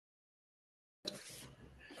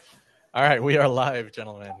All right, we are live,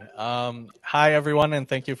 gentlemen. Hi, everyone, and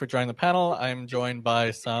thank you for joining the panel. I'm joined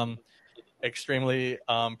by some extremely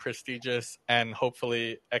prestigious and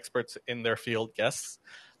hopefully experts in their field guests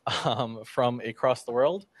from across the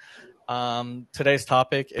world. Today's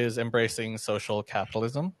topic is embracing social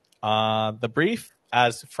capitalism. The brief,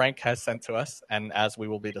 as Frank has sent to us, and as we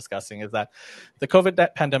will be discussing, is that the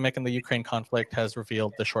COVID pandemic and the Ukraine conflict has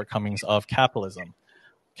revealed the shortcomings of capitalism.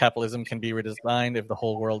 Capitalism can be redesigned if the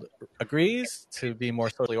whole world agrees to be more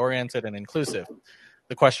socially oriented and inclusive.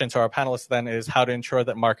 The question to our panelists then is how to ensure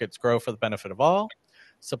that markets grow for the benefit of all,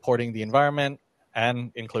 supporting the environment,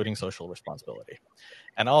 and including social responsibility.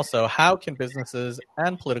 And also, how can businesses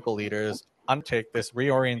and political leaders undertake this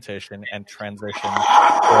reorientation and transition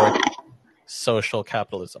towards social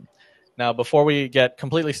capitalism? Now, before we get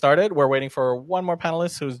completely started, we're waiting for one more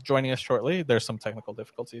panelist who's joining us shortly. There's some technical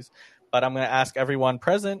difficulties, but I'm going to ask everyone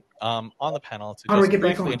present on the panel to just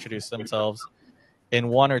briefly introduce themselves in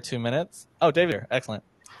 1 or 2 minutes. Oh, David, excellent.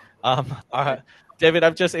 David,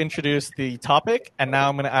 I've just introduced the topic, and now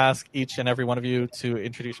I'm going to ask each and every one of you to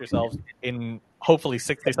introduce yourselves in hopefully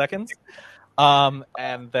 60 seconds,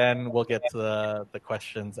 and then we'll get to the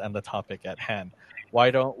questions and the topic at hand.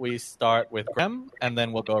 Why don't we start with Graham, and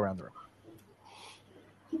then we'll go around the room.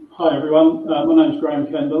 Hi everyone, my name is Graham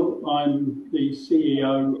Kendall. I'm the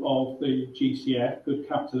CEO of the GCF, Good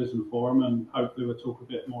Capitalism Forum, and hopefully we'll talk a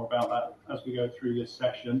bit more about that as we go through this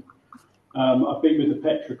session. I've been with the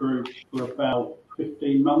Petra Group for about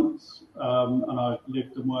 15 months, and I've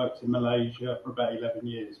lived and worked in Malaysia for about 11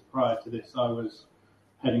 years. Prior to this, I was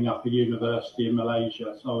heading up a university in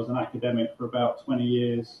Malaysia, so I was an academic for about 20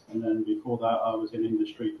 years, and then before that I was in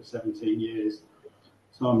industry for 17 years.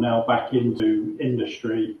 So I'm now back into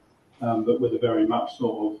industry, but with a very much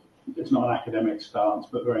sort of, it's not an academic stance,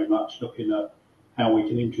 but very much looking at how we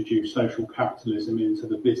can introduce social capitalism into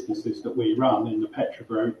the businesses that we run in the Petra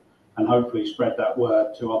Group, and hopefully spread that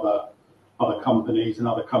word to other companies and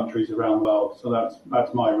other countries around the world. So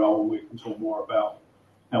that's my role, and we can talk more about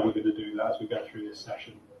how we're going to do that as we go through this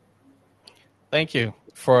session. Thank you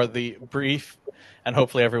for the brief, and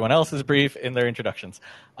hopefully everyone else is brief in their introductions.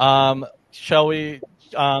 Shall we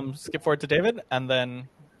skip forward to David and then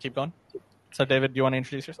keep going? So David, do you want to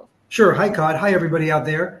introduce yourself? Sure. Hi, Cod. Hi, everybody out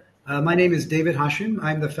there. My name is David Hashim.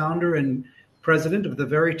 I'm the founder and president of the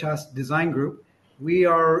Veritas Design Group. We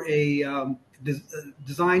are a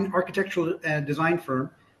architectural and design firm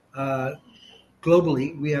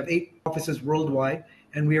globally. We have 8 offices worldwide,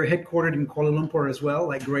 and we are headquartered in Kuala Lumpur as well,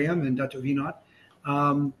 like Graham and Dr. Vinod.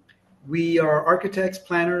 We are architects,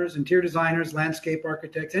 planners, interior designers, landscape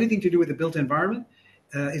architects. Anything to do with the built environment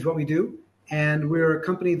is what we do. And we're a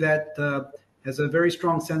company that has a very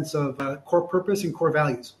strong sense of core purpose and core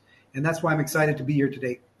values. And that's why I'm excited to be here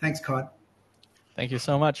today. Thanks, Cod. Thank you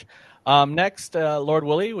so much. Next, Lord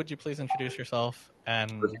Woolley, would you please introduce yourself?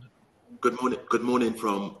 And Good morning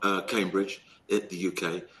from Cambridge, in the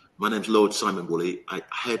UK. My name's Lord Simon Woolley. I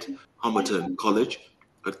head Homerton College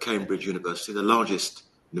at Cambridge University, the largest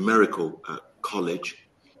numerical college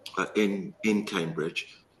in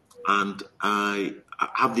Cambridge. And I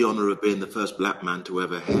have the honour of being the first black man to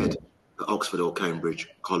ever head Oxford or Cambridge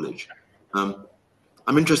College. I'm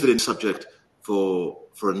interested in the subject for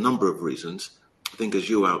a number of reasons. I think, as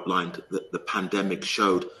you outlined, the pandemic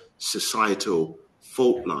showed societal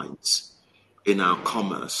fault lines in our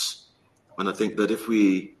commerce. And I think that if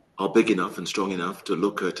we are big enough and strong enough to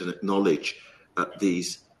look at and acknowledge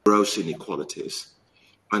these gross inequalities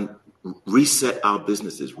and reset our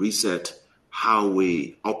businesses, reset how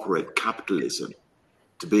we operate capitalism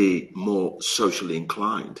to be more socially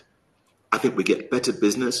inclined, I think we get better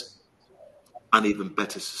business and even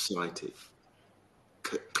better society,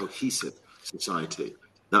 cohesive society.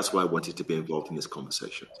 That's why I wanted to be involved in this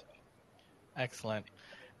conversation. Excellent.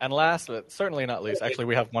 And last, but certainly not least, actually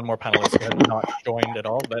we have one more panelist who has not joined at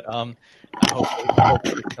all, but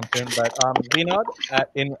hopefully come soon. But Vinod,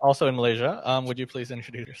 also in Malaysia, would you please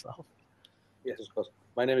introduce yourself? Yes, of course.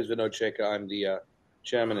 My name is Vinod Sekhar. I'm the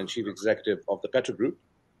chairman and chief executive of the Petra Group.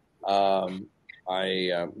 We're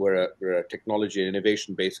a technology and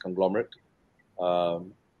innovation-based conglomerate.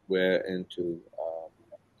 We're into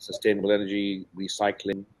sustainable energy,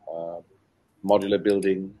 recycling, modular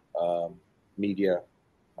building, media,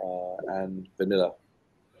 and vanilla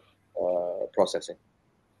processing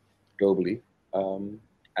globally.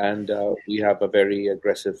 And we have a very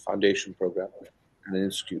aggressive foundation program and an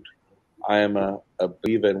institute. I am a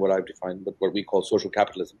believer in what I've defined, what we call social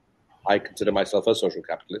capitalism. I consider myself a social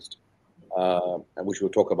capitalist, and which we'll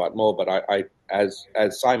talk about more. But I as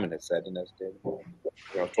Simon has said, and as David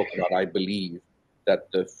talked about, I believe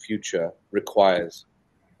that the future requires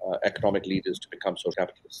economic leaders to become social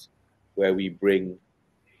capitalists, where we bring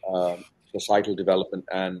societal development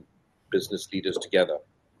and business leaders together.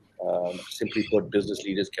 Simply put, business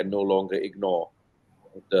leaders can no longer ignore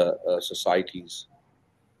the society's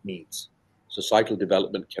needs. Societal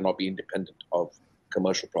development cannot be independent of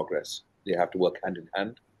commercial progress. They have to work hand in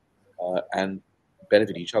hand and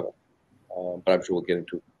benefit each other. But I'm sure we'll get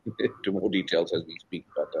into more details as we speak.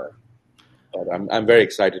 But I'm very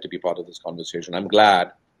excited to be part of this conversation. I'm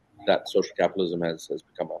glad that social capitalism has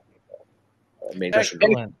become a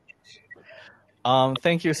mainstream. Excellent.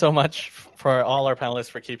 Thank you so much for all our panelists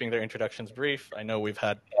for keeping their introductions brief. I know we've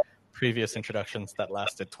had previous introductions that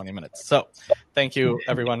lasted 20 minutes. So thank you,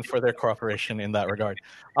 everyone, for their cooperation in that regard.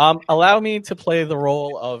 Allow me to play the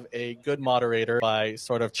role of a good moderator by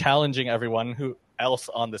sort of challenging everyone who else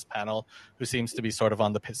on this panel who seems to be sort of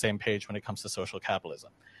on the same page when it comes to social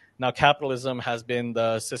capitalism. Now, capitalism has been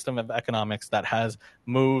the system of economics that has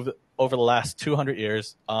moved over the last 200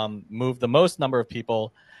 years, moved the most number of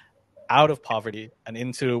people out of poverty and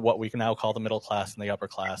into what we can now call the middle class and the upper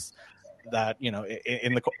class. That, you know,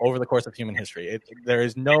 over the course of human history, there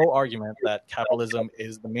is no argument that capitalism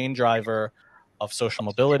is the main driver of social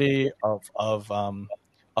mobility,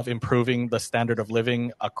 of improving the standard of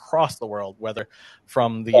living across the world, whether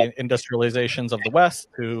from the industrializations of the West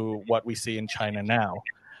to what we see in China now.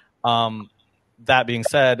 That being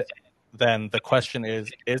said, then the question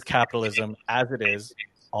is capitalism as it is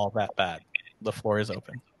all that bad? The floor is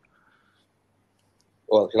open.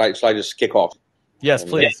 Well, shall I just kick off? Yes,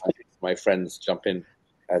 please. My friends jump in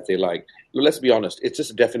as they like. Let's be honest, it's just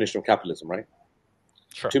a definition of capitalism, right?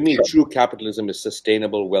 Sure. To me, true capitalism is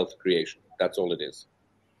sustainable wealth creation. That's all it is.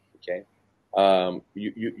 Okay.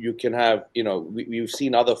 You can have, you know, we've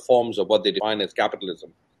seen other forms of what they define as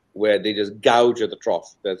capitalism, where they just gouge at the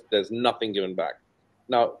trough. There's nothing given back.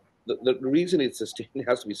 Now, the reason it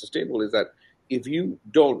has to be sustainable is that if you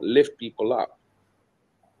don't lift people up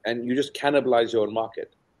and you just cannibalize your own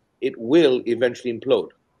market, it will eventually implode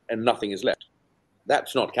and nothing is left.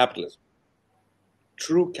 That's not capitalism.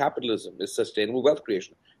 True capitalism is sustainable wealth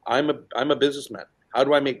creation. I'm a businessman. How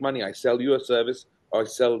do I make money? I sell you a service or I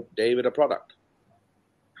sell David a product.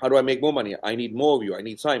 How do I make more money? I need more of you. I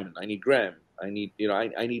need Simon. I need Graham. I need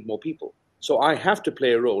more people. So I have to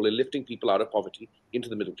play a role in lifting people out of poverty into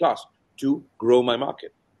the middle class to grow my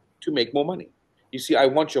market, to make more money. You see, I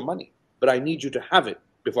want your money, but I need you to have it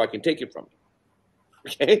before I can take it from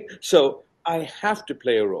you. Okay? So I have to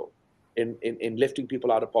play a role in lifting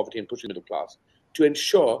people out of poverty and pushing the middle class to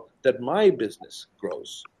ensure that my business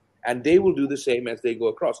grows. And they will do the same as they go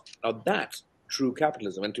across. Now that's true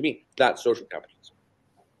capitalism. And to me, that's social capitalism.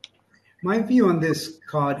 My view on this,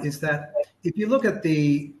 Cod, is that if you look at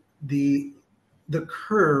the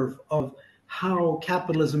curve of how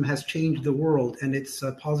capitalism has changed the world and its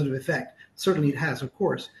positive effect, certainly it has, of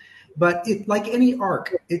course. But like any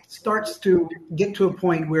arc, it starts to get to a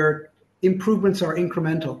point where improvements are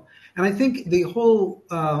incremental. And I think the whole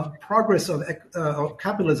progress of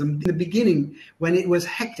capitalism in the beginning, when it was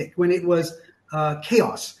hectic, when it was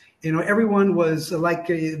chaos, you know, everyone was, like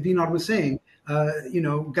Vinod was saying,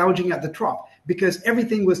 gouging at the trough because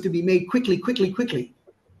everything was to be made quickly.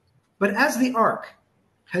 But as the arc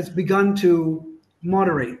has begun to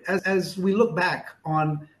moderate, as we look back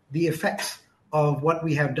on the effects of what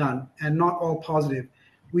we have done, and not all positive,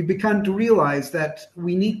 we begun to realize that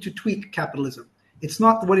we need to tweak capitalism. It's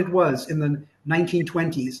not what it was in the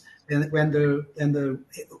 1920s when the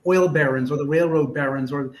oil barons or the railroad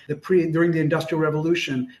barons or during the Industrial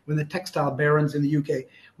Revolution, when the textile barons in the UK,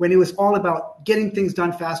 when it was all about getting things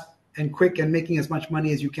done fast and quick and making as much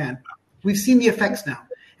money as you can. We've seen the effects now.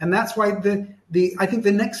 And that's why I think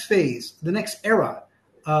the next phase, the next era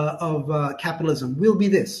of capitalism will be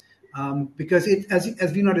this. Because as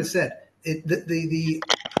Vinod has said, the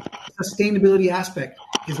sustainability aspect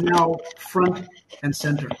is now front and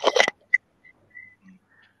center.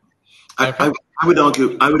 I would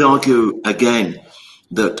argue again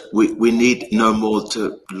that we need no more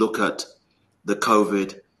to look at the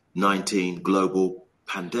COVID-19 global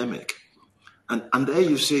pandemic. And there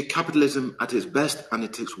you see capitalism at its best and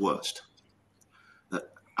at its worst.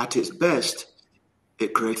 At its best,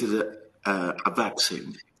 it created a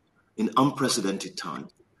vaccine in unprecedented time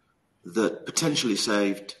that potentially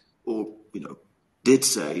saved or, did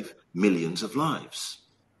save millions of lives.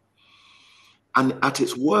 And at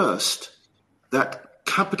its worst, that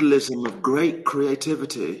capitalism of great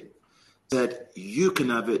creativity said, you can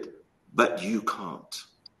have it, but you can't.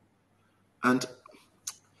 And,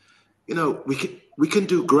 we can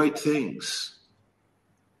do great things.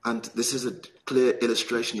 And this is a clear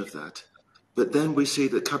illustration of that. But then we see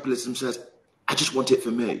that capitalism says, I just want it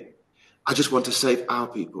for me. I just want to save our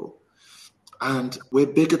people. And we're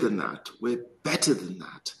bigger than that. We're better than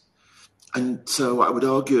that. And so I would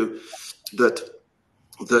argue that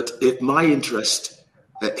if my interest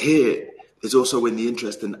here is also in the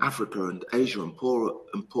interest in Africa and Asia and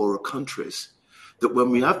poorer countries, that when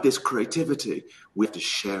we have this creativity, we have to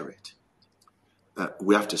share it.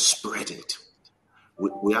 We have to spread it.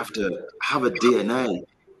 We have to have a DNA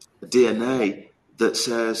that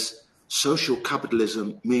says social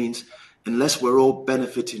capitalism means unless we're all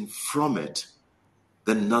benefiting from it,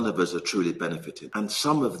 then none of us are truly benefiting. And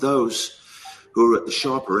some of those who are at the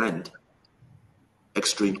sharper end,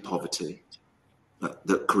 extreme poverty,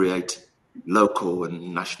 that create local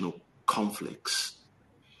and national conflicts,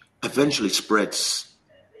 eventually spreads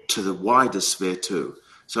to the wider sphere too.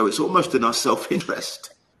 So it's almost in our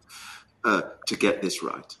self-interest to get this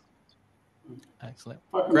right. Excellent.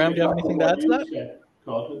 Graham, do you have anything to add to that? Said,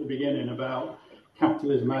 God, at the beginning about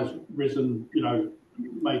capitalism has risen,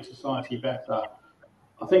 made society better.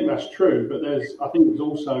 I think that's true, but I think it's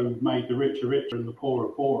also made the richer richer and the poorer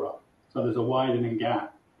poorer. So there's a widening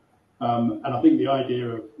gap. And I think the idea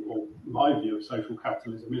of, or my view of social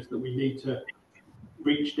capitalism is that we need to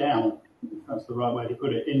reach down, if that's the right way to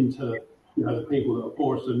put it, into the people that are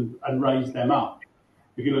poorest and raise them up.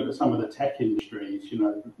 If you look at some of the tech industries,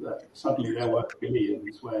 suddenly they're worth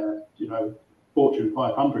billions, where Fortune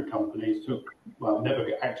 500 companies never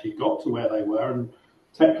actually got to where they were, and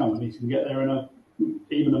tech companies can get there in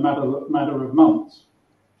even a matter of months.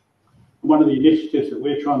 One of the initiatives that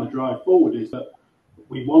we're trying to drive forward is that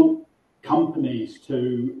we want companies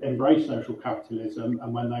to embrace social capitalism,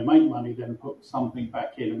 and when they make money, then put something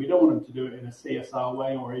back in. And we don't want them to do it in a CSR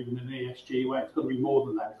way or even an ESG way. It's got to be more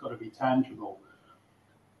than that. It's got to be tangible.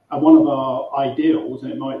 And one of our ideals,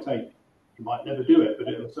 and it might never do it, but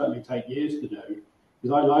it will certainly take years to do,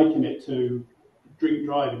 is I liken it to drink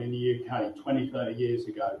driving in the UK 20, 30 years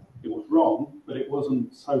ago. It was wrong, but it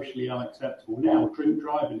wasn't socially unacceptable. Now, drink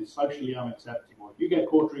driving is socially unacceptable. If you get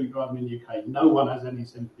caught drink driving in the UK, no one has any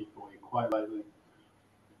sympathy for you, quite likely.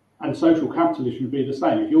 And social capitalism would be the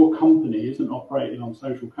same. If your company isn't operating on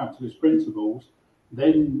social capitalist principles,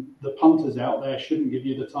 then the punters out there shouldn't give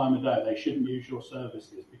you the time of day. They shouldn't use your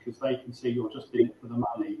services because they can see you're just in it for the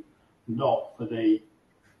money, not for the,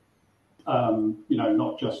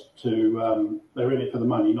 not just to, they're in it for the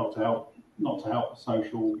money, not to help the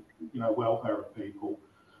social, welfare of people.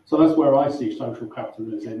 So that's where I see social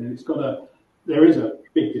capitalism, and there is a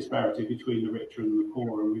big disparity between the richer and the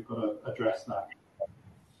poorer, and we've got to address that.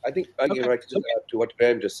 I think you're right to what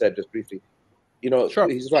Graham just said, just briefly. Sure.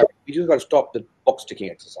 He's right. We just got to stop the box ticking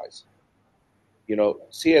exercise.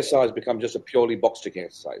 CSR has become just a purely box ticking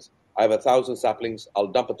exercise. I have 1,000 saplings. I'll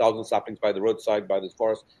dump 1,000 saplings by the roadside, by this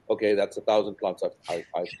forest. Okay, that's 1,000 plants I've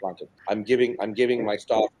planted. I'm giving my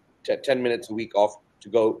staff 10 minutes a week off to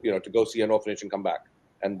go see an orphanage and come back.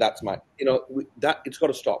 And that's that it's got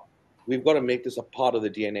to stop. We've got to make this a part of the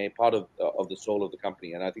DNA, part of the soul of the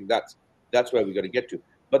company. And I think that's where we've got to get to.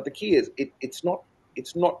 But the key is it's not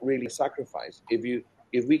really a sacrifice.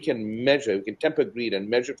 If we can measure, we can temper greed and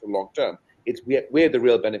measure for long term, we're the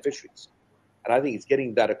real beneficiaries. And I think it's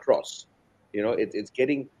getting that across. It's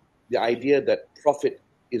getting the idea that profit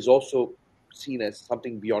is also seen as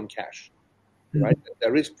something beyond cash, right?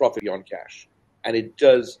 There is profit beyond cash, and it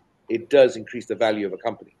does increase the value of a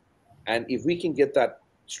company. And if we can get that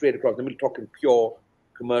straight across, then we'll talk in pure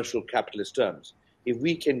commercial capitalist terms. If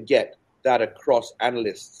we can get that across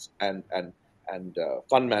analysts and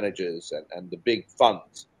fund managers and the big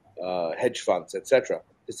funds, hedge funds, etc.,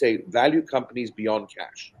 to say value companies beyond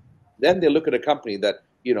cash. Then they look at a company that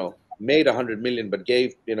made 100 million but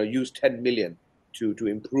used 10 million to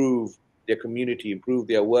improve their community, improve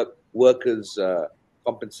their workers'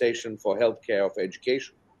 compensation for healthcare or for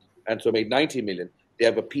education, and so made 90 million. They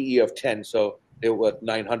have a PE of 10, so they're worth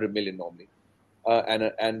 900 million normally.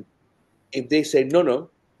 And if they say no,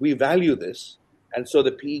 we value this, and so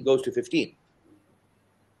the PE goes to 15,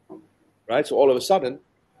 right? So all of a sudden,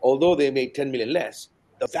 although they made 10 million less,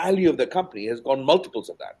 the value of the company has gone multiples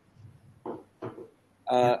of that.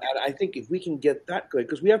 And I think if we can get that going,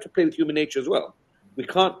 because we have to play with human nature as well. We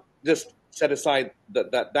can't just set aside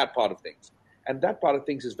that part of things. And that part of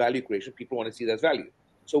things is value creation. People want to see that value.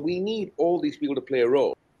 So we need all these people to play a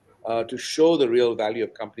role to show the real value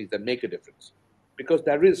of companies that make a difference. Because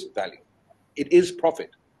there is value. It is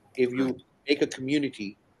profit. If you make a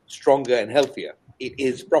community stronger and healthier, it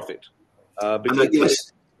is profit.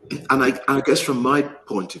 And I guess from my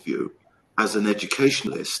point of view, as an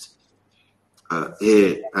educationalist,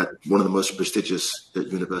 here at one of the most prestigious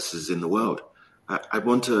universities in the world, I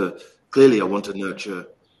want to nurture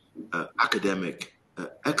academic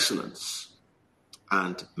excellence.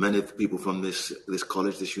 And many of the people from this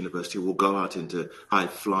college, this university, will go out into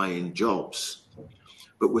high-flying jobs.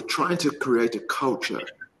 But we're trying to create a culture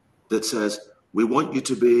that says, we want you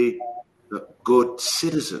to be good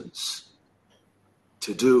citizens,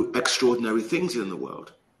 to do extraordinary things in the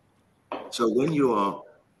world. So when you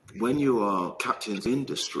are captains of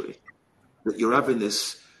industry, that you're having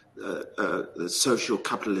this social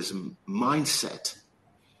capitalism mindset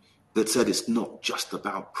that said it's not just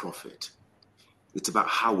about profit. It's about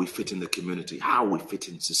how we fit in the community, how we fit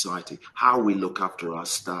in society, how we look after our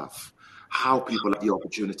staff, how people have the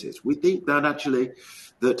opportunities. We think that actually,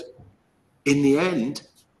 that in the end,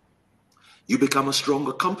 you become a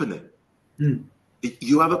stronger company. Mm.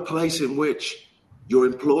 You have a place in which your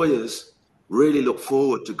employers really look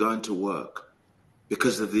forward to going to work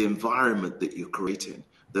because of the environment that you're creating,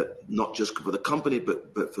 that not just for the company,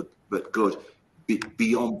 but good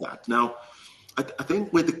beyond that. Now, I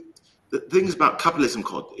think with the things about capitalism,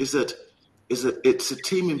 Cod, is that it's a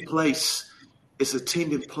team in place. It's a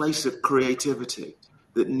team in place of creativity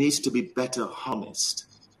that needs to be better harnessed,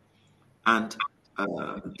 and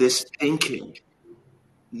this thinking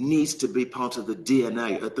needs to be part of the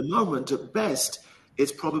DNA. At the moment, at best,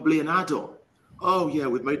 it's probably an add-on. Oh yeah,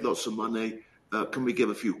 we've made lots of money. Can we give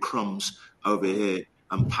a few crumbs over here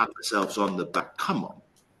and pat ourselves on the back? Come on,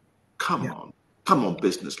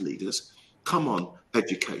 business leaders. Come on,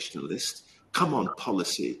 educationalists. Come on,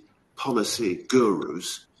 policy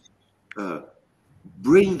gurus.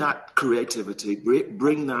 Bring that creativity.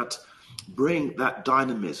 Bring that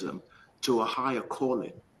dynamism to a higher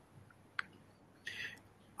calling.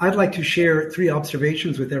 I'd like to share 3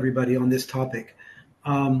 observations with everybody on this topic.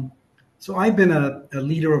 So I've been a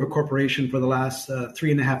leader of a corporation for the last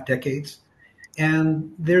 3.5 decades,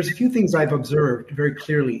 and there's a few things I've observed very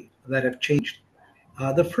clearly that have changed.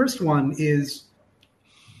 The first one is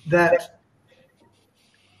that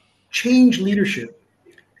change leadership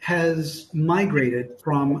has migrated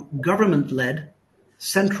from government-led,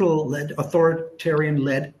 central-led,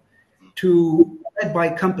 authoritarian-led, to led by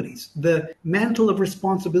companies. The mantle of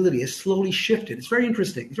responsibility has slowly shifted. It's very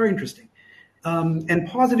interesting. And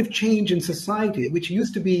positive change in society, which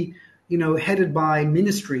used to be, headed by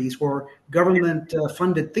ministries or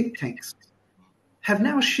government-funded think tanks, have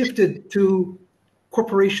now shifted to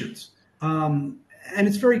corporations. And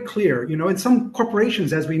it's very clear, and some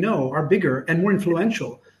corporations, as we know, are bigger and more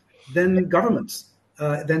influential than governments,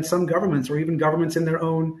 than some governments, or even governments in their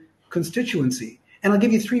own constituency. And I'll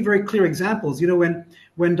give you 3 very clear examples.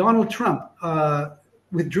 When Donald Trump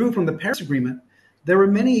withdrew from the Paris Agreement, there were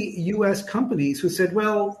many U.S. companies who said,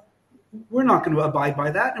 well, we're not going to abide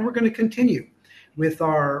by that, and we're going to continue with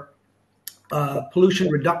our pollution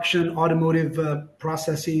reduction, automotive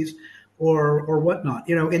processes, or whatnot.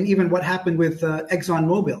 And even what happened with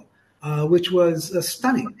ExxonMobil, which was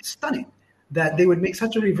stunning, that they would make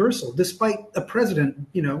such a reversal, despite a president,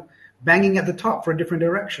 banging at the top for a different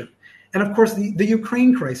direction. And of course, the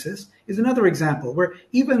Ukraine crisis is another example where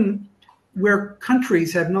even where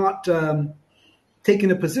countries have not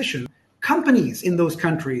taken a position, companies in those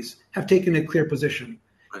countries have taken a clear position.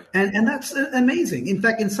 Right. And that's amazing. In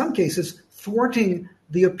fact, in some cases, thwarting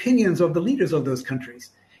the opinions of the leaders of those countries.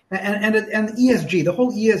 And ESG, the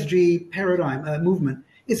whole ESG paradigm movement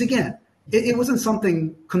is, again, it wasn't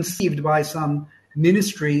something conceived by some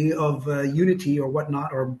ministry of unity or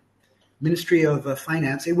whatnot, or Ministry of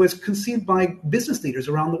Finance. It was conceived by business leaders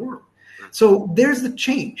around the world. So there's the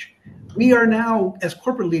change. We are now, as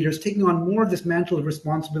corporate leaders, taking on more of this mantle of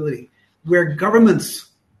responsibility, where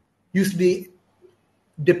governments used to be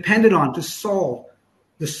depended on to solve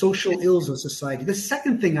the social ills of society. The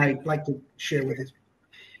second thing I'd like to share with you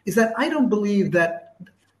is that I don't believe that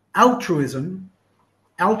altruism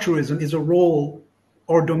is a role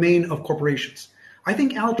or domain of corporations. I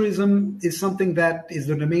think altruism is something that is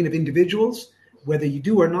the domain of individuals, whether you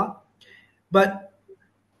do or not. But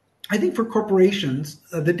I think for corporations,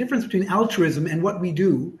 the difference between altruism and what we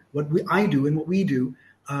do, I do and what we do,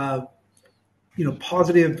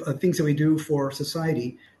 positive things that we do for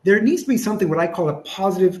society, there needs to be something what I call a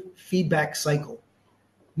positive feedback cycle.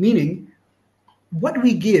 Meaning, what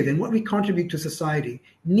we give and what we contribute to society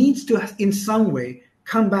needs to, in some way,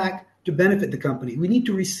 come back to benefit the company. We need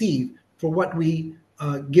to receive for what we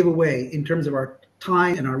give away in terms of our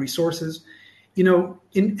time and our resources,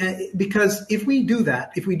 because if we do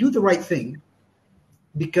that, if we do the right thing,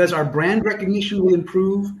 because our brand recognition will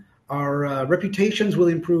improve, our reputations will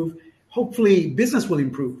improve, hopefully business will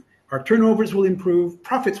improve, our turnovers will improve,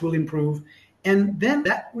 profits will improve, and then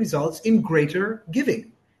that results in greater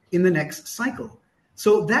giving in the next cycle.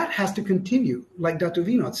 So that has to continue, like Dr.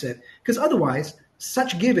 Vinod said, because otherwise,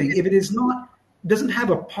 such giving, if it doesn't have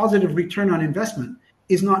a positive return on investment,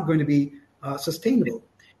 is not going to be sustainable.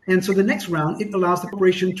 And so the next round, it allows the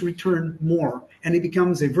corporation to return more, and it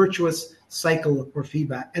becomes a virtuous cycle or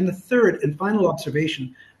feedback. And the third and final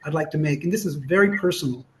observation I'd like to make, and this is very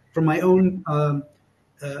personal from my own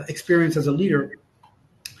experience as a leader,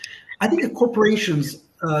 I think a corporation's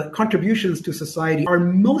contributions to society are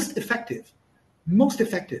most effective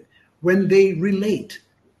when they relate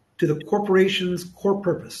to the corporation's core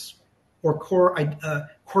purpose or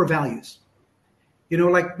core values. You know,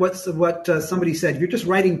 like what somebody said, you're just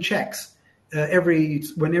writing checks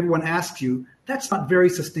when everyone asks you, that's not very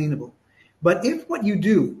sustainable. But if what you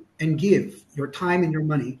do and give, your time and your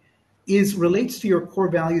money, relates to your core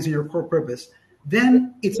values and your core purpose,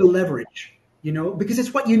 then it's a leverage, you know, because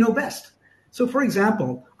it's what you know best. So, for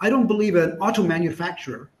example, I don't believe an auto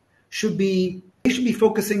manufacturer should be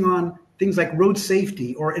focusing on things like road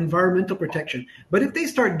safety or environmental protection. But if they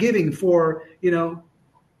start giving for, you know,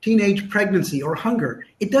 teenage pregnancy or hunger,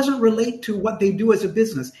 it doesn't relate to what they do as a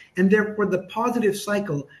business, and therefore the positive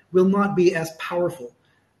cycle will not be as powerful.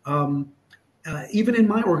 Even in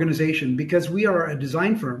my organization, because we are a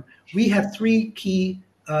design firm, we have three key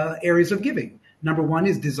areas of giving. Number one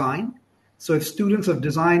is design. So if students of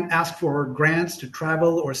design ask for grants to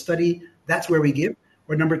travel or study, that's where we give.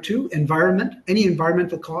 Or number two, environment, any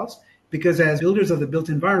environmental cause, because as builders of the built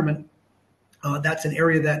environment, that's an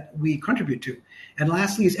area that we contribute to. And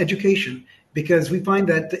lastly is education, because we find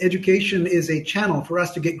that education is a channel for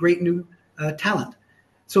us to get great new talent.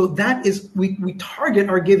 So that is, we target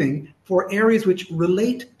our giving for areas which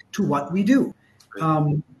relate to what we do,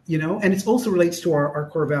 you know, and it also relates to our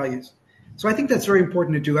core values. So I think that's very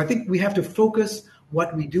important to do. I think we have to focus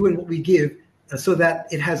what we do and what we give so that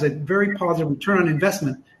it has a very positive return on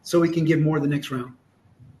investment so we can give more the next round.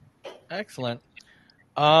 Excellent.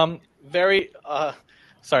 Sorry,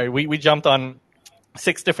 we jumped on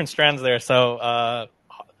 6 different strands there. So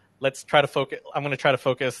let's try to focus. I'm going to try to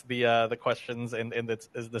focus the questions in this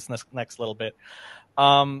next little bit.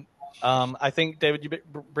 I think, David, you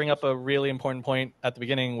bring up a really important point at the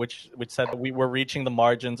beginning, which said that we were reaching the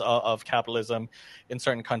margins of capitalism in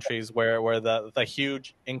certain countries where the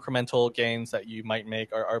huge incremental gains that you might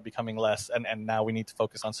make are becoming less, and now we need to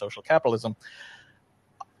focus on social capitalism.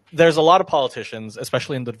 There's a lot of politicians,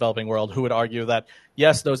 especially in the developing world, who would argue that,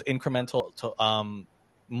 yes, those incremental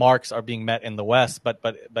marks are being met in the West,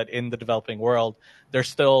 but in the developing world, they're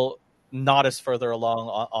still not as further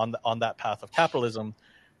along on that path of capitalism.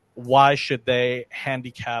 Why should they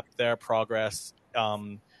handicap their progress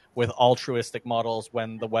with altruistic models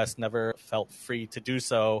when the West never felt free to do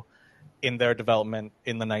so in their development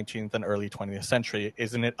in the 19th and early 20th century?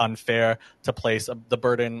 Isn't it unfair to place the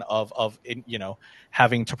burden of you know,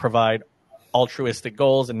 having to provide altruistic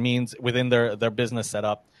goals and means within their business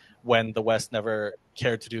setup when the West never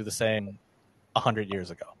cared to do the same 100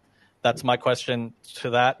 years ago? That's my question to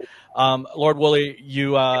that. Lord Woolley,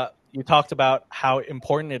 you talked about how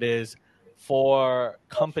important it is for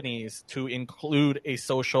companies to include a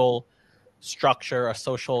social structure, a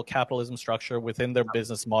social capitalism structure within their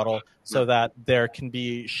business model so that there can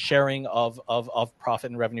be sharing of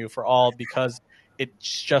profit and revenue for all, because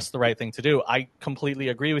it's just the right thing to do. I completely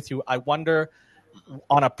agree with you. I wonder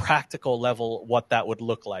on a practical level what that would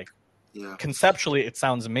look like. Yeah. Conceptually, it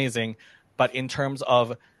sounds amazing, but in terms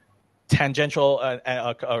of tangential,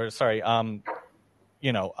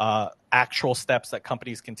 actual steps that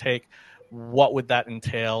companies can take, what would that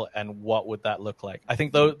entail and what would that look like? I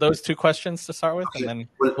think those 2 questions to start with, and then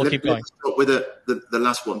we'll keep going. Let's start with the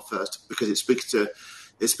last one first, because it speaks to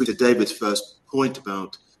David's first point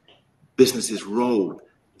about business's role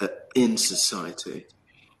in society,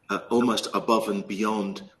 almost above and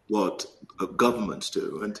beyond what governments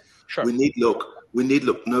do. And sure. we need look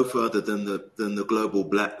no further than the global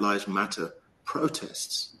Black Lives Matter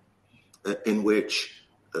protests, in which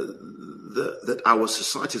that our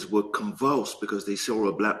societies were convulsed because they saw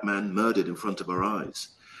a black man murdered in front of our eyes,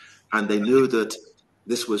 and they knew that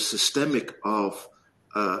this was systemic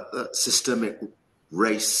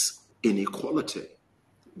race inequality.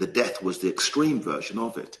 The death was the extreme version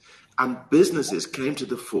of it, and businesses came to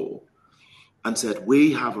the fore and said,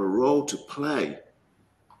 we have a role to play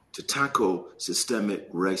to tackle systemic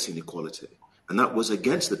race inequality. And that was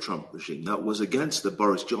against the Trump regime. That was against the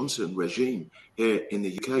Boris Johnson regime here in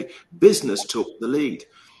the UK. Business took the lead.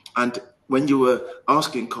 And when you were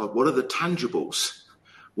asking, Cod, what are the tangibles?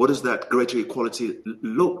 What does that greater equality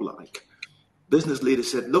look like? Business leaders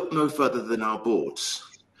said, look no further than our boards,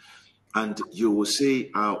 and you will see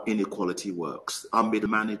how inequality works, our middle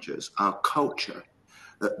managers, our culture.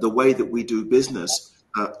 the way that we do business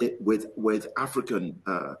with African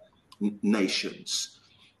nations.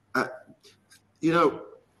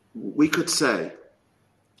 We could say,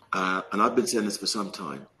 and I've been saying this for some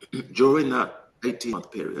time, during that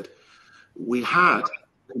 18-month period, we had,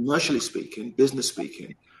 commercially speaking, business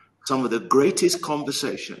speaking, some of the greatest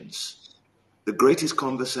conversations,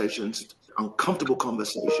 uncomfortable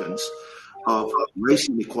conversations of race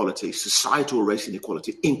inequality, societal race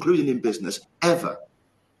inequality, including in business, ever.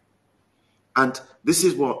 And this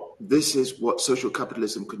is what social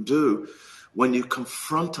capitalism can do when you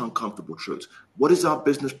confront uncomfortable truths. What is our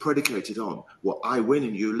business predicated on? Well, I win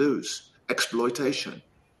and you lose. Exploitation.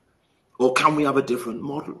 Or can we have a different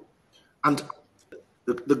model? And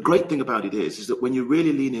the great thing about it is that when you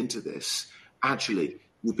really lean into this, actually,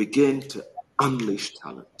 you begin to unleash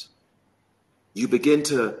talent. You begin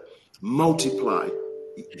to multiply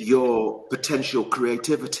your potential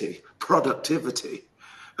creativity, productivity,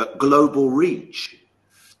 global reach.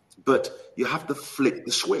 But you have to flick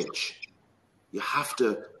the switch. You have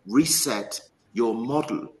to reset your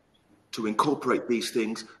model to incorporate these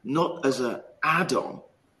things, not as an add-on,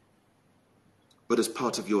 but as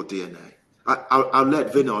part of your DNA. I'll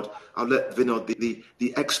let Vinod,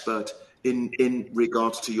 the expert in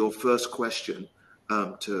regards to your first question,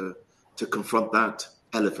 to confront that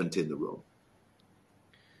elephant in the room.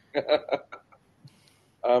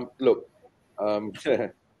 Look,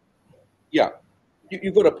 yeah,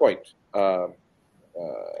 you got a point on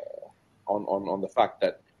the fact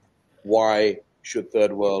that why should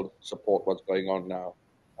third world support what's going on now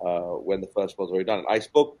when the first world's already done it? I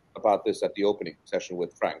spoke about this at the opening session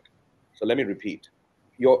with Frank. So let me repeat.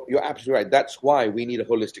 You're absolutely right. That's why we need a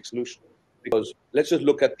holistic solution. Because let's just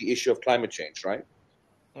look at the issue of climate change, right?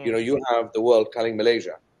 Mm. You have the world telling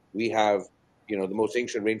Malaysia, we have, the most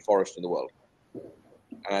ancient rainforest in the world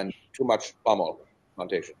and too much palm oil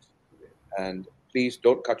plantations. And please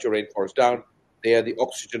don't cut your rainforest down. They are the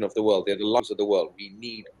oxygen of the world. They're the lungs of the world. We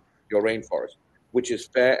need your rainforest, which is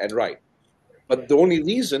fair and right. But the only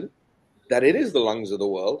reason that it is the lungs of the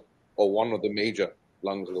world, or one of the major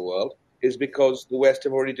lungs of the world, is because the West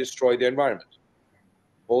have already destroyed their environment.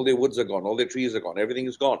 All their woods are gone, all their trees are gone, everything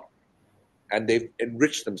is gone. And they've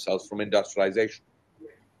enriched themselves from industrialization.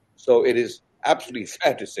 So it is absolutely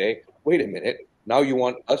fair to say, wait a minute, now you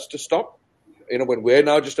want us to stop? When we're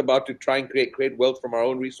now just about to try and create wealth from our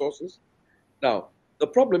own resources? Now, the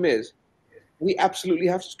problem is, we absolutely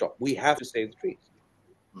have to stop. We have to save the trees,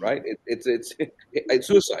 right? It's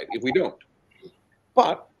suicide if we don't.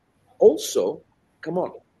 But also, come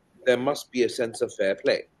on, there must be a sense of fair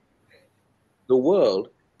play. The world,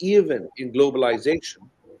 even in globalization,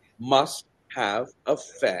 must have a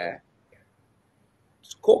fair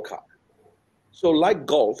scorecard. So like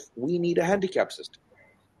golf, we need a handicap system.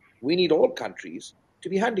 We need all countries to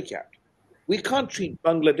be handicapped. We can't treat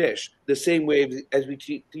Bangladesh the same way as we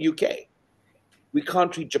treat the UK. We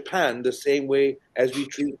can't treat Japan the same way as we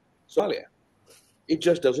treat Somalia. It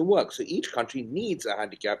just doesn't work. So each country needs a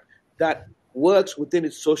handicap that works within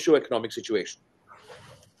its socio-economic situation,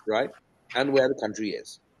 right? And where the country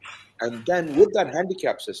is. And then with that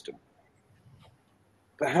handicap system,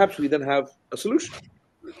 perhaps we then have a solution.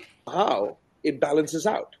 How it balances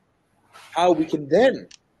out. How we can then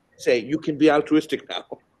say, you can be altruistic now.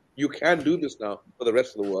 You can do this now for the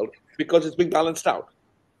rest of the world because it's being balanced out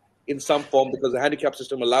in some form, because the handicap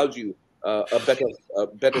system allows you a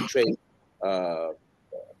better trade,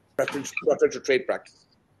 preferential trade practice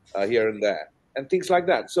here and there, and things like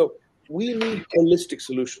that. So we need holistic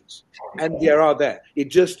solutions, and there are there.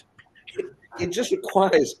 It just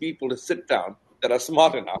requires people to sit down that are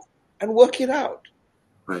smart enough and work it out.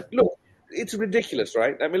 Right. Look, it's ridiculous,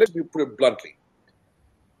 right? I mean, let's put it bluntly.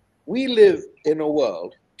 We live in a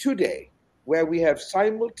world today where we have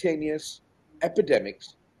simultaneous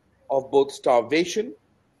epidemics of both starvation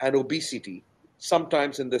and obesity,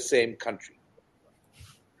 sometimes in the same country.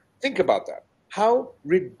 Think about that. How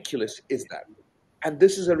ridiculous is that? And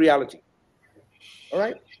this is a reality. All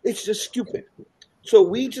right? It's just stupid. So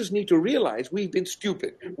we just need to realize we've been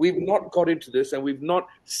stupid. We've not got into this, and we've not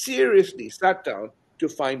seriously sat down to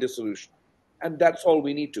find a solution. And that's all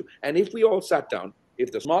we need to. And if we all sat down,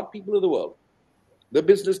 if the smart people of the world, the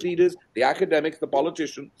business leaders, the academics, the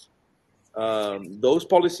politicians, those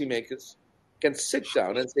policymakers can sit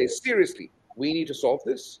down and say, seriously, we need to solve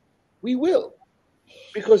this, we will.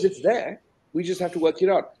 Because it's there. We just have to work it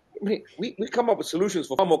out. I mean, we come up with solutions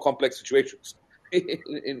for far more complex situations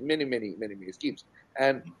in many, many, many, many schemes.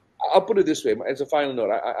 And I'll put it this way, as a final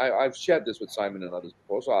note, I've shared this with Simon and others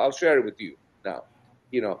before, so I'll share it with you now.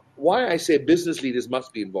 Why I say business leaders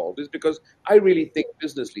must be involved is because I really think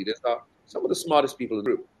business leaders are some of the smartest people in the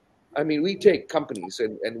group. I mean, we take companies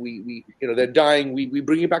and we they're dying, we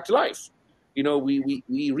bring it back to life. We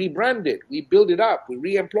rebrand it, we build it up, we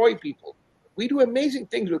re-employ people. We do amazing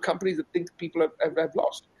things with companies that think people have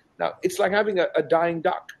lost. Now, it's like having a dying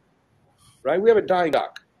duck, right? We have a dying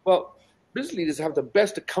duck. Well, business leaders have the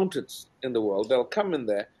best accountants in the world. They'll come in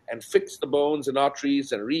there and fix the bones and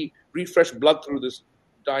arteries and refresh blood through this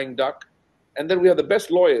dying duck. And then we have the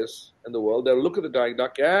best lawyers in the world. They'll look at the dying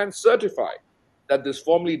duck and certify that this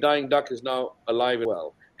formerly dying duck is now alive and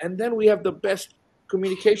well. And then we have the best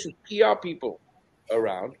communications, PR people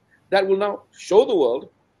around that will now show the world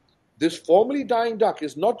this formerly dying duck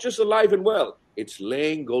is not just alive and well, it's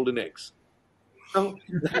laying golden eggs. Now,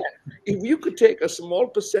 if you could take a small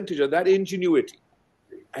percentage of that ingenuity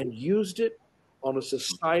and used it on a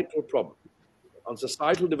societal problem, on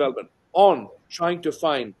societal development, on trying to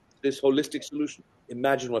find this holistic solution,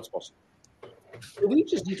 imagine what's possible. We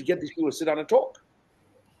just need to get these people to sit down and talk.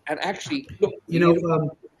 And actually, look.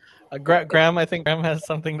 Graham, I think Graham has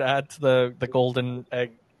something to add to the golden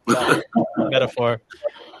egg metaphor.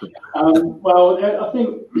 Well, I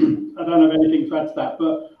think I don't have anything to add to that,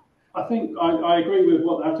 but I think I agree with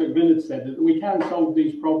what Vinod said, that we can solve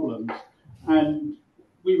these problems. And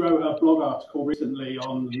we wrote a blog article recently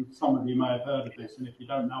on, some of you may have heard of this, and if you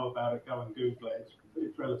don't know about it, go and Google it.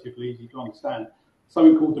 It's relatively easy to understand.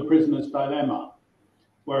 Something called the prisoner's dilemma,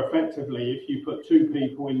 where effectively if you put two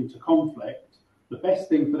people into conflict, the best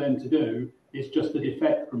thing for them to do is just to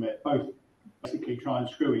defect from it, both basically try and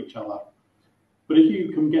screw each other. But if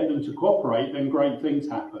you can get them to cooperate, then great things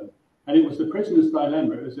happen. And it was the prisoner's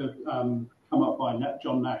dilemma. It was come up by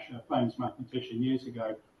John Nash, a famous mathematician years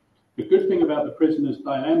ago. The good thing about the prisoner's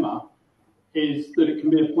dilemma is that it can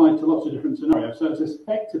be applied to lots of different scenarios. So it's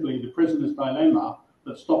effectively the prisoner's dilemma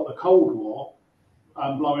that stopped the Cold War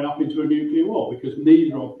blowing up into a nuclear war, because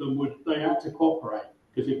neither of them they had to cooperate.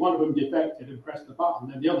 Because if one of them defected and pressed the button,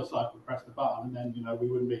 then the other side would press the button, and then we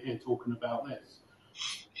wouldn't be here talking about this.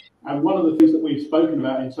 And one of the things that we've spoken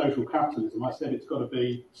about in social capitalism, I said it's got to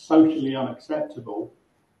be socially unacceptable.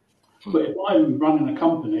 But if I'm running a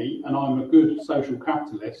company and I'm a good social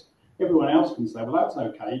capitalist, everyone else can say, well, that's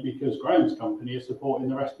okay, because Graham's company is supporting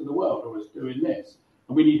the rest of the world or is doing this.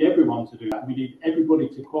 And we need everyone to do that. We need everybody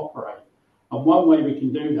to cooperate. And one way we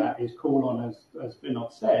can do that is call on, as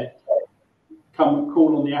Vinod said,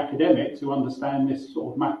 call on the academics who understand this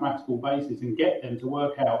sort of mathematical basis and get them to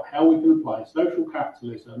work out how we can apply social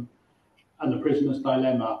capitalism and the prisoner's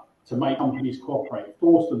dilemma to make companies cooperate,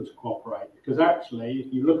 force them to cooperate. Because actually,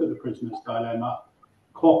 if you look at the prisoner's dilemma,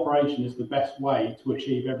 cooperation is the best way to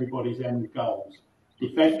achieve everybody's end goals.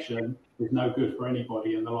 Defection is no good for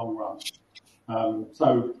anybody in the long run.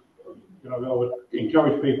 So I would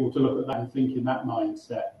encourage people to look at that and think in that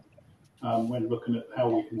mindset when looking at how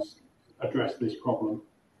we can address this problem.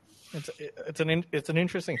 It's an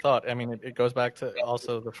interesting thought. I mean, it goes back to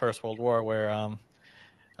also the First World War, where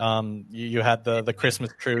you had the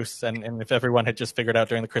Christmas truce, and if everyone had just figured out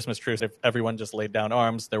during the Christmas truce, if everyone just laid down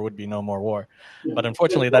arms, there would be no more war. Yeah. But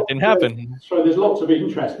unfortunately, that didn't happen. So there's lots of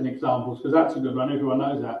interesting examples, because that's a good one. Everyone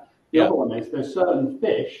knows that. The other one is there's certain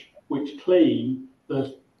fish which clean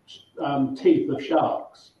the teeth of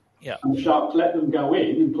sharks. Yeah. And the sharks let them go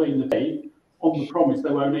in and clean the teeth on the promise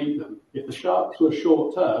they won't eat them. If the sharks were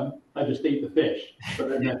short term, they just eat the fish, but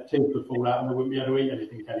then their teeth would fall out and they wouldn't be able to eat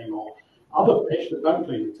anything anymore. Other fish that don't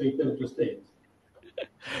clean the teeth, they'll just eat.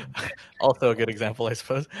 Also a good example, I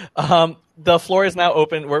suppose. The floor is now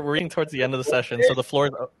open. We're reading towards the end of the session, so the floor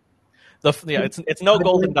is it's no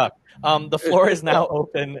golden duck. The floor is now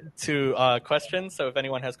open to questions. So if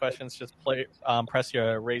anyone has questions, just press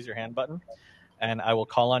raise your hand button, and I will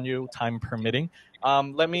call on you, time permitting.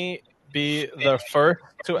 Let me be the first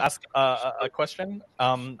to ask a question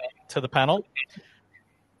to the panel.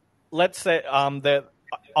 Let's say that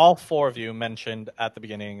all four of you mentioned at the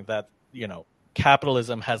beginning that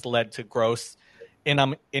capitalism has led to gross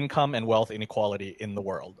income and wealth inequality in the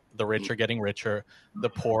world. The rich are getting richer, the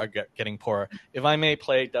poor are getting poorer. If I may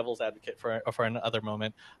play devil's advocate for another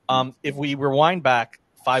moment, if we rewind back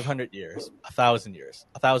 500 years, 1,000 years,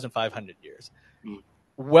 1,500 years,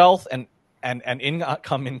 wealth and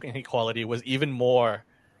income inequality was even more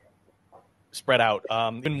spread out,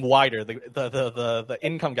 even wider. The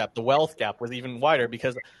income gap, the wealth gap was even wider,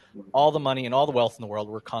 because all the money and all the wealth in the world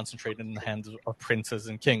were concentrated in the hands of princes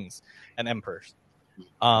and kings and emperors.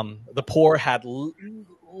 The poor had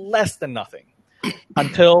less than nothing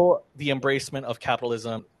until the embracement of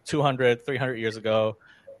capitalism 200, 300 years ago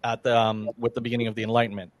with the beginning of the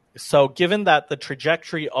Enlightenment. So given that the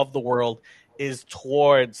trajectory of the world is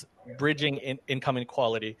towards bridging income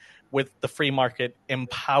inequality, with the free market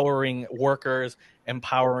empowering workers,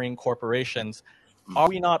 empowering corporations. Are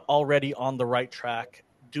we not already on the right track?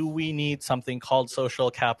 Do we need something called social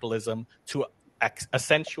capitalism to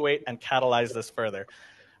accentuate and catalyze this further?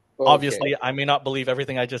 Okay. Obviously, I may not believe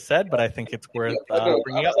everything I just said, but I think it's worth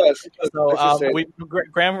bringing up.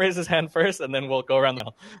 Graham raised his hand first, and then we'll go around the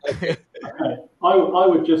middle. Okay. I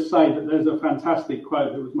would just say that there's a fantastic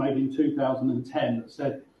quote that was made in 2010 that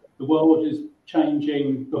said, the world is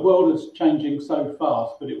changing so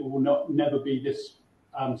fast, but it will never be this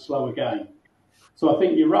slow again. So I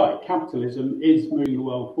think you're right. Capitalism is moving the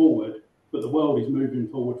world forward, but the world is moving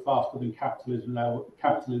forward faster than capitalism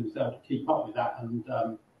is able to keep up with that and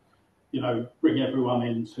bring everyone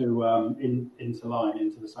into line,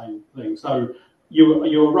 into the same thing. So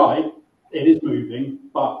you're right. It is moving,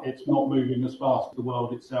 but it's not moving as fast as the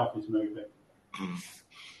world itself is moving.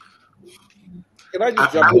 Can I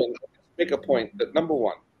just jump in and make a point that, number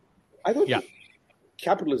one, I don't think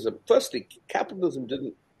capitalism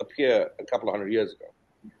didn't appear a couple of hundred years ago.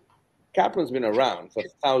 Capitalism has been around for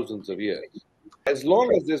thousands of years. As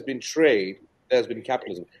long as there's been trade, there's been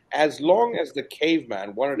capitalism. As long as the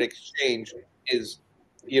caveman wanted to exchange his,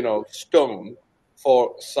 stone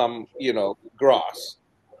for some, grass,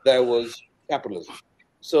 there was capitalism.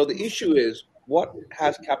 So the issue is, what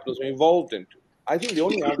has capitalism evolved into? I think the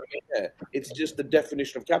only argument there, it's just the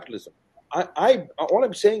definition of capitalism. All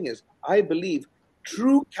I'm saying is, I believe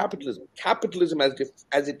true capitalism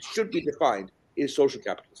as it should be defined, is social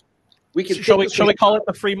capitalism. Shall we call it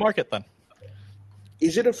the free market then?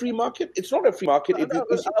 Is it a free market? It's not a free market.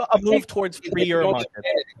 A move towards freer market.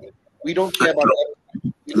 We don't care about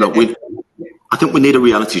that. Look, I think we need a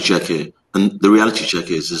reality check here, and the reality check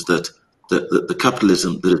is that the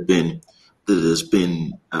capitalism that has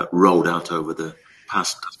been rolled out over the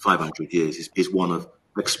past 500 years is one of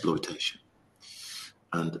exploitation,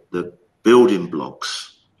 and the building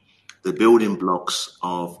blocks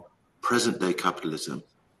of present-day capitalism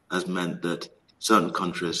has meant that certain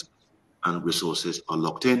countries and resources are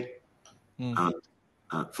locked in, and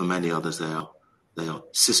for many others they are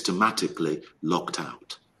systematically locked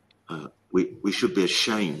out. We should be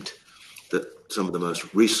ashamed that some of the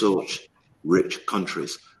most resource-rich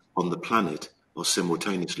countries on the planet are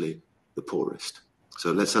simultaneously the poorest.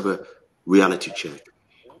 So let's have a reality check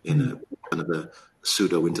in a kind of a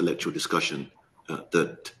pseudo-intellectual discussion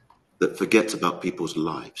that forgets about people's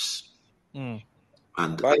lives. And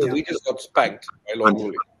by the way, we just got spanked by Lord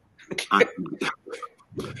Woolley. and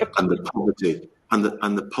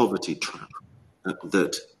the poverty trap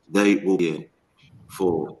that they will be in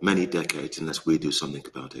for many decades unless we do something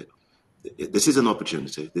about it. This is an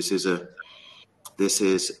opportunity. This is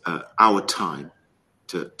our time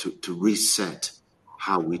to reset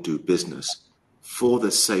how we do business for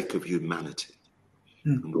the sake of humanity.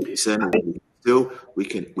 And we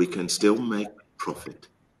can still make profit.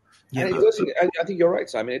 Yeah. And I think you're right,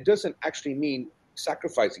 Simon. It doesn't actually mean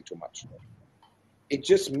sacrificing too much. It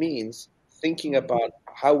just means thinking about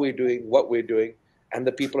how we're doing, what we're doing, and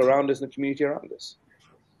the people around us and the community around us.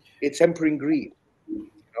 It's tempering greed.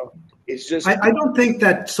 It's just. I don't think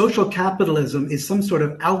that social capitalism is some sort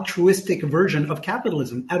of altruistic version of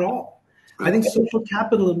capitalism at all. I think social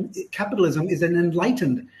capitalism is an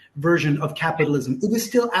enlightened version of capitalism. It is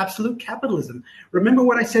still absolute capitalism. Remember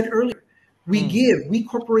what I said earlier. We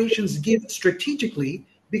corporations give strategically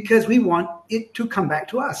because we want it to come back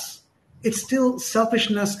to us. It's still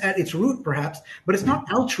selfishness at its root, perhaps, but it's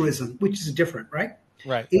not altruism, which is different, right?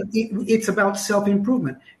 Right. It's about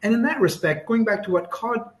self-improvement. And in that respect, going back to what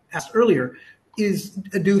Claude asked earlier, is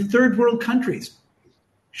do third world countries,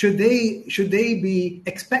 should they be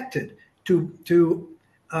expected to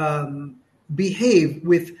behave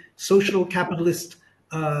with social capitalist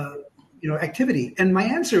activity? And my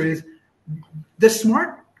answer is the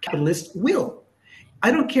smart capitalist will.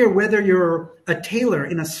 I don't care whether you're a tailor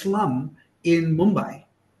in a slum in Mumbai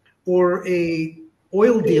or a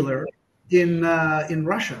oil dealer in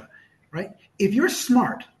Russia, right? If you're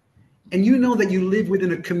smart and you know that you live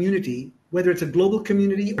within a community, whether it's a global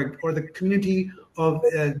community or the community of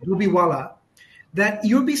Dubiwala, that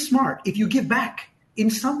you'll be smart. If you give back in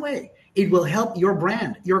some way, it will help your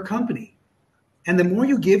brand, your company. And the more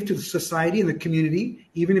you give to the society and the community,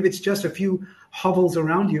 even if it's just a few hovels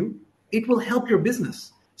around you, it will help your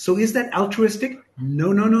business. So is that altruistic?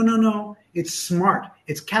 No. It's smart.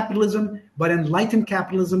 It's capitalism, but enlightened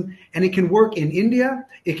capitalism. And it can work in India.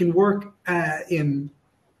 It can work in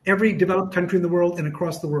every developed country in the world and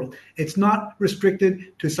across the world. It's not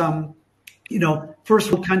restricted to some,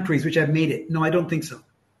 first world countries which have made it. No, I don't think so.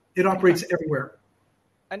 It operates everywhere.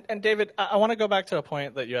 And David, I want to go back to a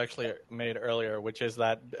point that you actually made earlier, which is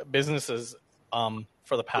that businesses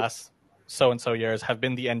for the past so-and-so years have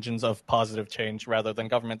been the engines of positive change rather than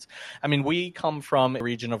governments. I mean, we come from a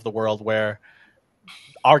region of the world where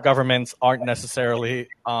our governments aren't necessarily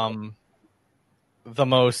the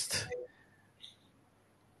most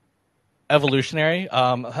evolutionary,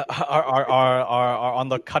 are on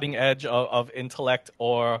the cutting edge of intellect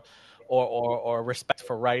or respect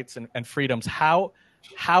for rights and freedoms.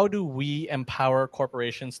 How do we empower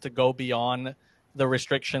corporations to go beyond the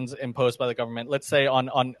restrictions imposed by the government? Let's say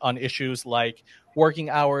on issues like working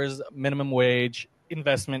hours, minimum wage,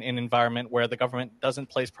 investment in environment, where the government doesn't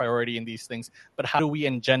place priority in these things. But how do we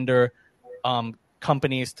engender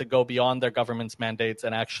companies to go beyond their government's mandates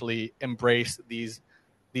and actually embrace these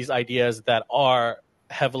ideas that are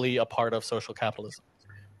heavily a part of social capitalism?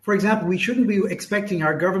 For example, we shouldn't be expecting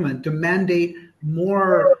our government to mandate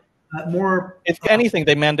more. If anything,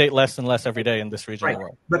 they mandate less and less every day in this region of the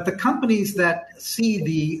world. But the companies that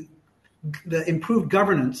see the improved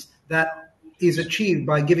governance that is achieved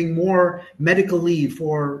by giving more medical leave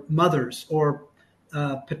for mothers or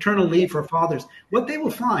paternal leave for fathers, what they will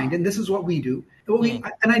find, and this is what we do,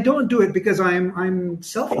 and I don't do it because I'm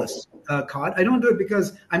selfless, Cod. I don't do it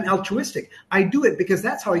because I'm altruistic. I do it because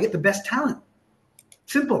that's how I get the best talent.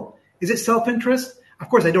 Simple. Is it self-interest? Of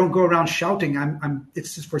course, I don't go around shouting.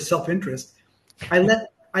 It's just for self-interest. I let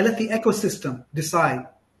the ecosystem decide.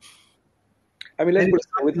 I mean, let's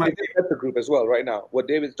put with my Petra group as well. Right now, what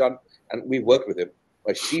David's done, and we've worked with him.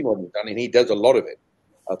 I've seen what he's done, and he does a lot of it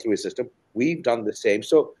through his system. We've done the same.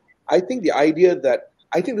 So I think the idea that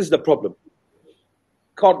this is the problem.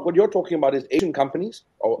 Cod, what you're talking about is Asian companies,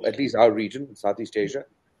 or at least our region, Southeast Asia.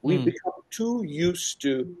 We've become too used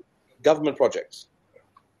to government projects,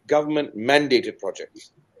 government mandated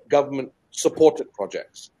projects, government supported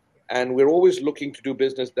projects. And we're always looking to do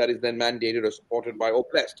business that is then mandated or supported by or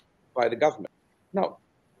blessed by the government. Now,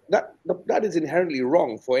 that is inherently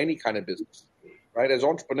wrong for any kind of business, right? As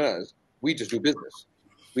entrepreneurs, we just do business.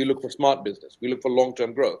 We look for smart business. We look for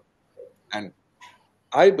long-term growth. And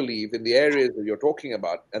I believe in the areas that you're talking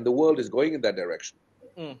about, and the world is going in that direction,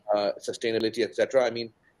 sustainability, etc. I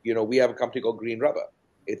mean, we have a company called Green Rubber.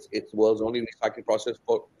 It's the world's only recycling process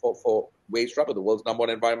for waste rubber, the world's number one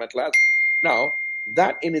environmental hazard. Now,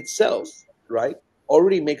 that in itself, right,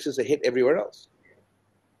 already makes us a hit everywhere else.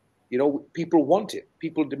 People want it,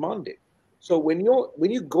 people demand it. So when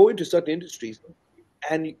you go into certain industries,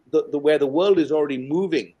 and where the world is already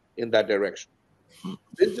moving in that direction,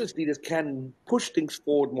 business leaders can push things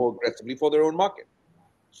forward more aggressively for their own market.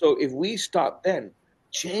 So if we start then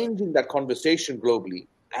changing that conversation globally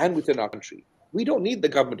and within our country, we don't need the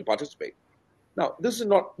government to participate. Now, this is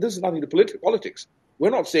nothing to politics. We're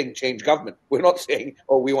not saying change government. We're not saying,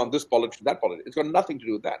 we want this politics, that politics. It's got nothing to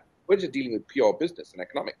do with that. We're just dealing with pure business and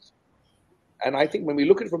economics. And I think when we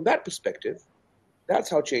look at it from that perspective, that's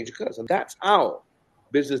how change occurs. And that's how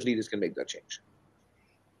business leaders can make that change.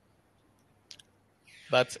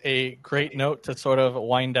 That's a great note to sort of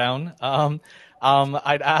wind down.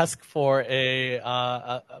 I'd ask for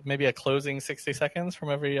maybe a closing 60 seconds from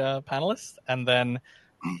every panelist, and then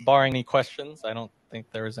barring any questions, I don't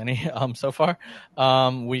think there is any so far,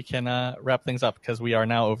 we can wrap things up because we are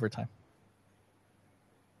now over time.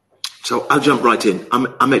 So I'll jump right in.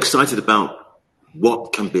 I'm excited about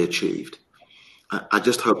what can be achieved. I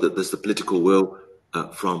just hope that there's the political will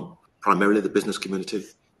from primarily the business community,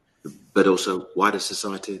 but also wider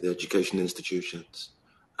society, the education institutions,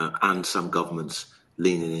 and some governments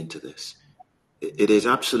leaning into this. It is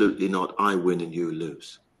absolutely not I win and you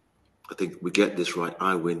lose. I think we get this right.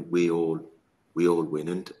 I win, we all win,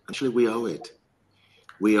 and actually we owe it.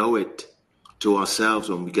 We owe it to ourselves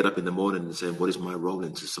when we get up in the morning and say, what is my role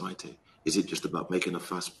in society? Is it just about making a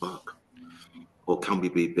fast buck? Or can we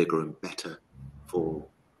be bigger and better for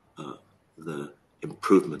the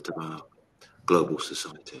improvement of our global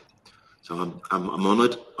society? So I'm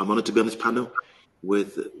honoured. I'm honoured to be on this panel.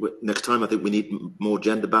 With next time, I think we need more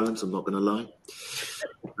gender balance. I'm not going to lie.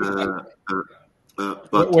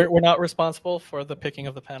 But we're not responsible for the picking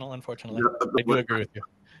of the panel, unfortunately. I do agree with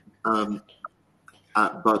you.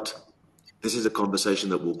 But this is a conversation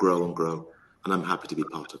that will grow and grow, and I'm happy to be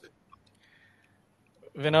part of it.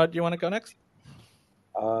 Vinod, do you want to go next?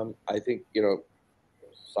 I think,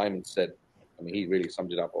 Simon said, he really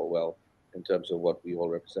summed it up all well in terms of what we all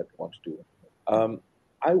represent and want to do.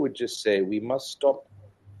 I would just say we must stop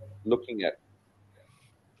looking at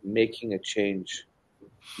making a change,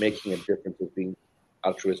 making a difference as being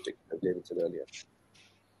altruistic, as David said earlier.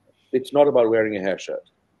 It's not about wearing a hair shirt.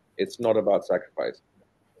 It's not about sacrifice.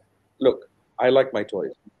 Look, I like my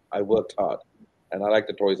toys. I worked hard. and I like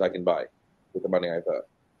the toys I can buy with the money I've earned.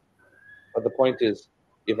 But the point is,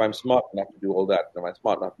 if I'm smart enough to do all that, and I'm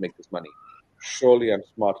smart enough to make this money, surely I'm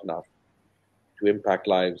smart enough to impact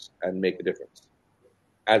lives and make a difference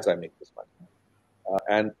as I make this money.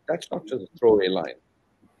 And that's not just a throwaway line.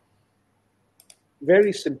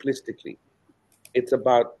 Very simplistically, it's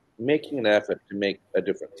about making an effort to make a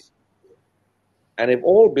difference. And if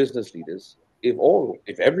all business leaders,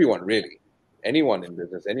 if everyone really, anyone in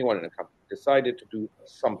business, anyone in a company decided to do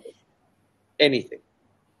something, anything,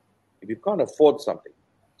 if you can't afford something,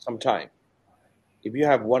 some time, if you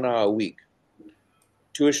have 1 hour a week,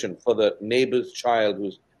 tuition for the neighbor's child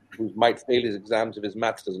who might fail his exams if his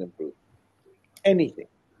maths doesn't improve, anything.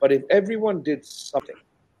 But if everyone did something,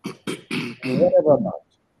 in whatever amount,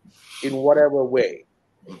 in whatever way,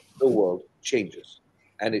 the world changes,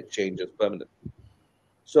 and it changes permanently.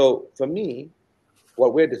 So for me,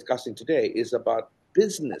 what we're discussing today is about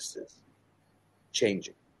businesses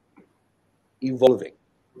changing, evolving,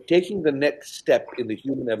 taking the next step in the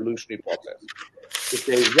human evolutionary process to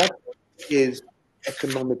say, what is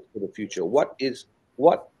economics for the future? What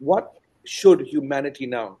should humanity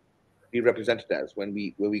now be represented as when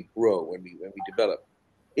we grow, when we develop?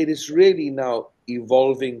 It is really now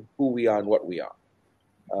evolving who we are and what we are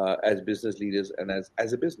as business leaders and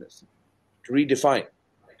as a business, to redefine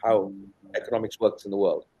how economics works in the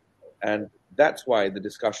world. And that's why the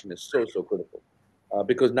discussion is so critical,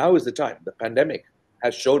 because now is the time. The pandemic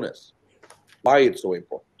has shown us why it's so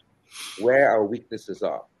important, where our weaknesses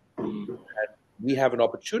are. And we have an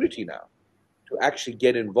opportunity now to actually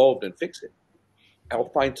get involved and fix it and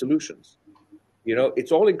find solutions.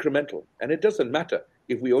 It's all incremental, and it doesn't matter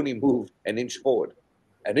if we only move an inch forward.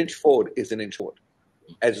 An inch forward is an inch forward,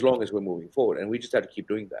 as long as we're moving forward, and we just have to keep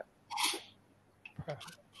doing that.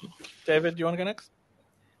 David, do you want to go next?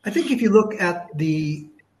 I think if you look at the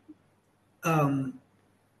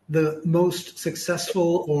most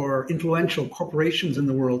successful or influential corporations in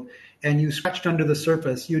the world, and you scratched under the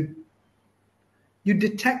surface, you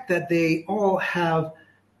detect that they all have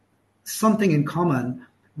something in common,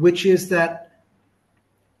 which is that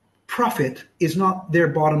profit is not their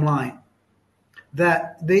bottom line,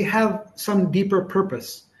 that they have some deeper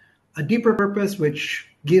purpose, a deeper purpose which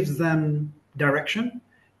gives them direction,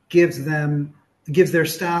 gives their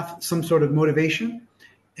staff some sort of motivation,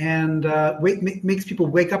 and makes people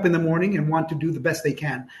wake up in the morning and want to do the best they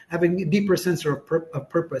can, having a deeper sense of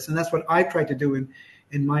purpose. And that's what I try to do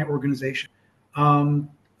in my organization.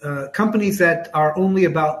 Companies that are only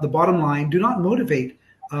about the bottom line do not motivate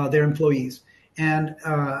their employees. And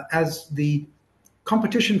as the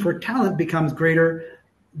competition for talent becomes greater,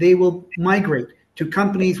 they will migrate to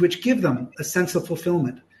companies which give them a sense of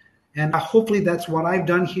fulfillment. And hopefully that's what I've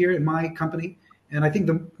done here in my company. And I think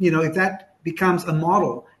if that becomes a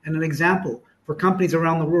model and an example for companies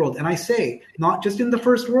around the world, and I say not just in the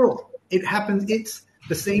first world, it's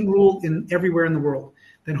the same rule in everywhere in the world,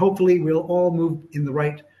 then hopefully we'll all move in the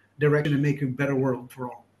right direction and make a better world for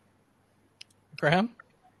all. Graham?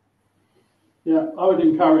 Yeah, I would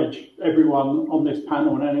encourage everyone on this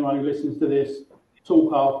panel and anyone who listens to this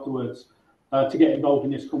talk afterwards to get involved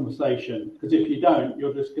in this conversation, because if you don't,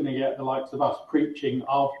 you're just going to get the likes of us preaching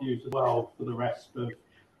our views as well for the rest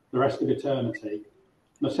of eternity.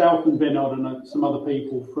 Myself and Vinod and some other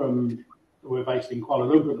people we're based in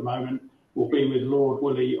Kuala Lumpur at the moment, will be with Lord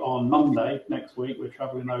Woolley on Monday next week. We're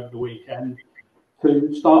travelling over the weekend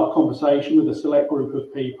to start a conversation with a select group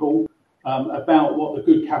of people about what the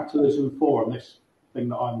Good Capitalism Forum, this thing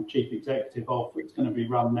that I'm chief executive of, it's going to be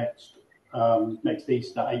run next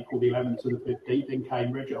Easter, April the 11th to the 15th in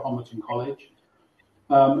Cambridge at Homerton College.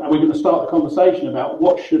 And we're going to start the conversation about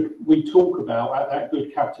what should we talk about at that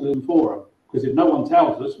Good Capitalism Forum. Because if no one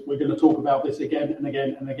tells us, we're going to talk about this again and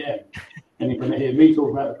again and again. And you're going to hear me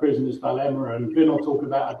talk about the prisoner's dilemma and Vinod talk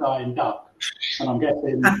about a dying duck. And I'm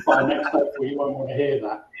guessing by next April you won't want to hear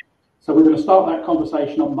that. So we're going to start that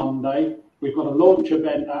conversation on Monday. We've got a launch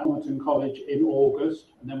event at Homerton College in August,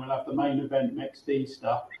 and then we'll have the main event next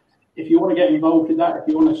Easter. If you want to get involved in that, if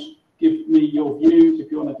you want to give me your views,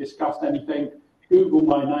 if you want to discuss anything, Google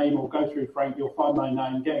my name or go through Frank, you'll find my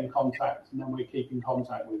name, get in contact, and then we keep in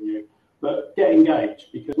contact with you. But get engaged,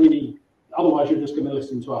 because otherwise you're just going to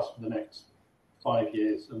listen to us for the next 5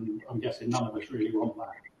 years, and I'm guessing none of us really want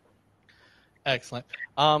that. Excellent.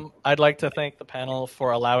 I'd like to thank the panel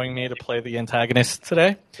for allowing me to play the antagonist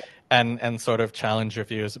today and sort of challenge your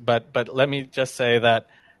views. But let me just say that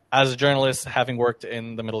as a journalist, having worked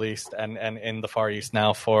in the Middle East and in the Far East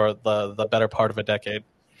now for the better part of a decade,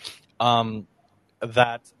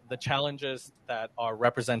 that the challenges that are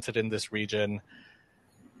represented in this region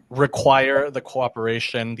require the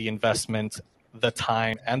cooperation, the investment the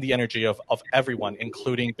time and the energy of everyone,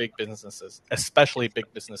 including big businesses, especially big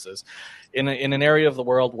businesses, in an area of the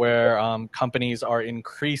world where companies are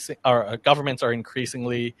increasing, or governments are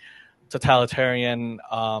increasingly totalitarian,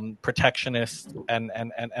 protectionist, and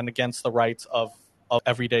against the rights of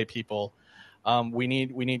everyday people. We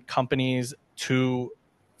need companies to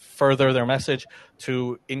further their message,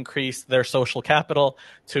 to increase their social capital,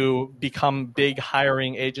 to become big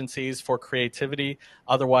hiring agencies for creativity.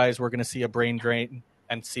 Otherwise, we're going to see a brain drain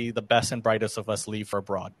and see the best and brightest of us leave for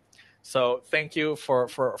abroad. So thank you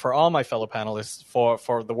for all my fellow panelists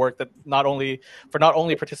for the work that not only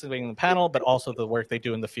participating in the panel, but also the work they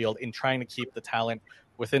do in the field in trying to keep the talent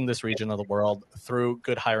within this region of the world through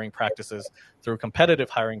good hiring practices, through competitive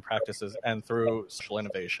hiring practices, and through social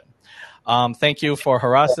innovation. Thank you for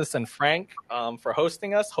Horasis and Frank for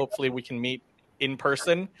hosting us. Hopefully we can meet in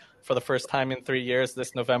person for the first time in 3 years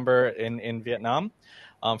this November in Vietnam,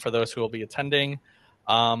 for those who will be attending.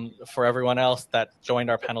 For everyone else that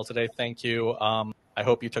joined our panel today, thank you. I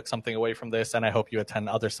hope you took something away from this, and I hope you attend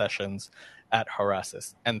other sessions at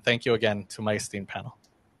Horasis. And thank you again to my esteemed panel.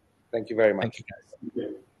 Thank you very much. Thank you, guys.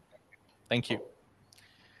 Thank you.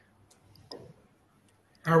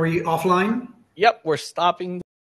 Are we offline? Yep, we're stopping.